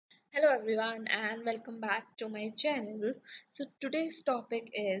Hello everyone and welcome back to my channel. So today's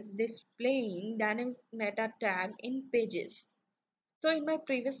topic is displaying dynamic meta tag in pages. So in my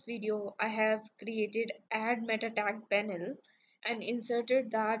previous video I have created add meta tag panel and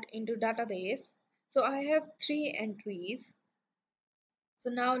inserted that into database. So I have three entries.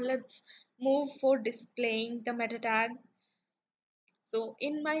 So now let's move for displaying the meta tag. So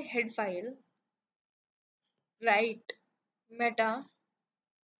in my head file write meta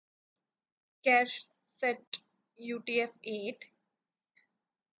cache set utf8,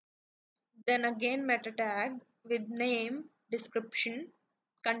 then again meta tag with name, description,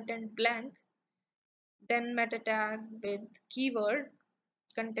 content blank, then meta tag with keyword,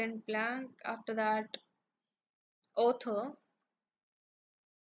 content blank, after that author,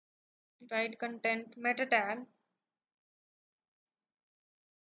 write content meta tag,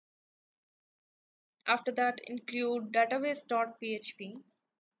 after that include database.php.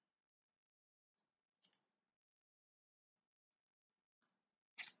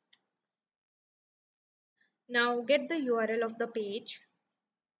 Now get the URL of the page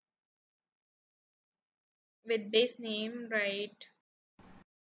with base name, write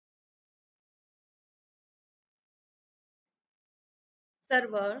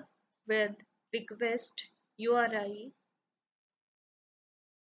server with request URI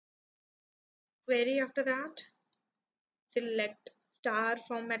query, after that select star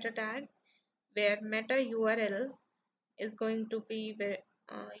from meta tag where meta URL is going to be the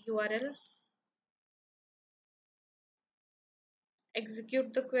URL,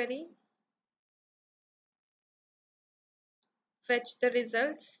 execute the query, fetch the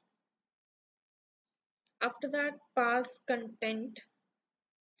results, after that pass content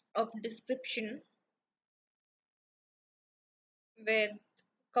of description with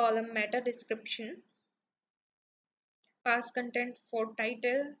column meta description, pass content for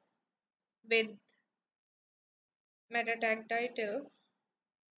title with meta tag title,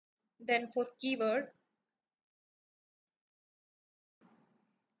 then for keyword.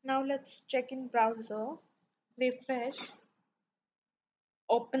 Now let's check in browser, refresh,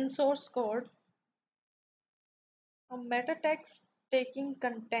 open source code, a meta text taking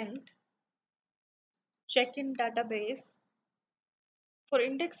content, check in database. For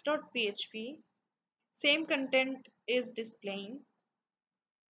index.php, same content is displaying.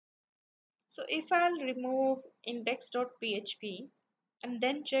 So if I'll remove index.php and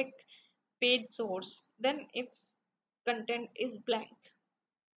then check page source, then its content is blank.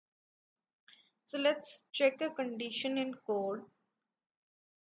 So let's check a condition in code.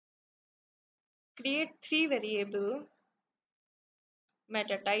 Create three variables: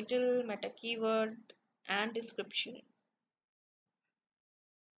 meta title, meta keyword, and description.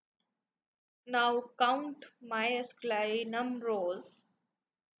 Now count MySQL num rows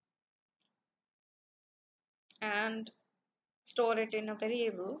and store it in a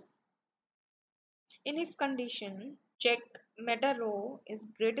variable. In if condition, check meta row is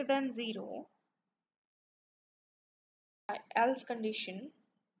greater than 0. Else condition,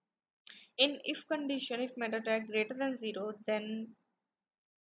 in if condition, if meta tag greater than 0, then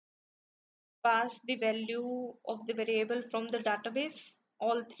pass the value of the variable from the database,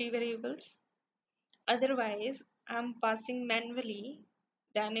 all three variables. Otherwise I'm passing manually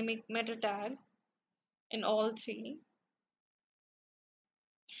dynamic meta tag in all three.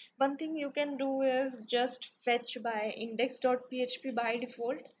 One thing you can do is just fetch by index.php by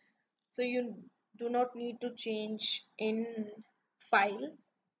default, so you do not need to change in file.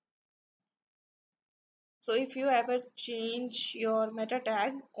 So if you ever change your meta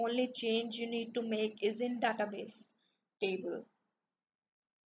tag, only change you need to make is in database table.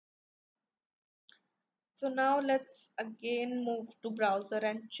 So now let's again move to browser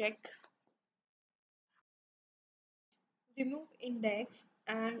and check. Remove index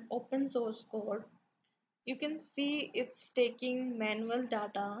and open source code. You can see it's taking manual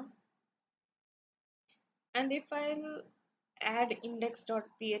data, and if I'll add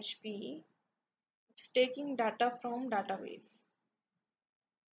index.php, it's taking data from database.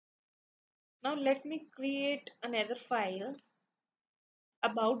 Now let me create another file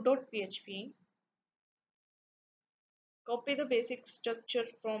about.php, copy the basic structure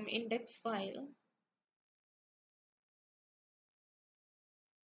from index file,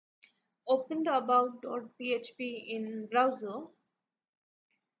 open the about.php in browser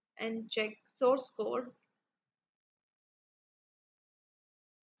and check source code.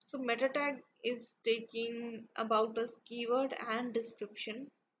 So meta tag is taking about us keyword and description,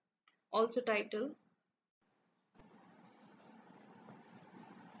 also title.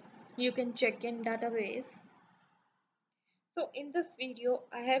 You can check in database. So in this video,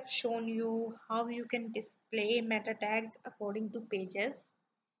 I have shown you how you can display meta tags according to pages.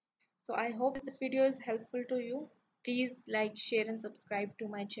 So I hope this video is helpful to you. Please like, share and subscribe to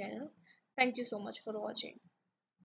my channel. Thank you so much for watching.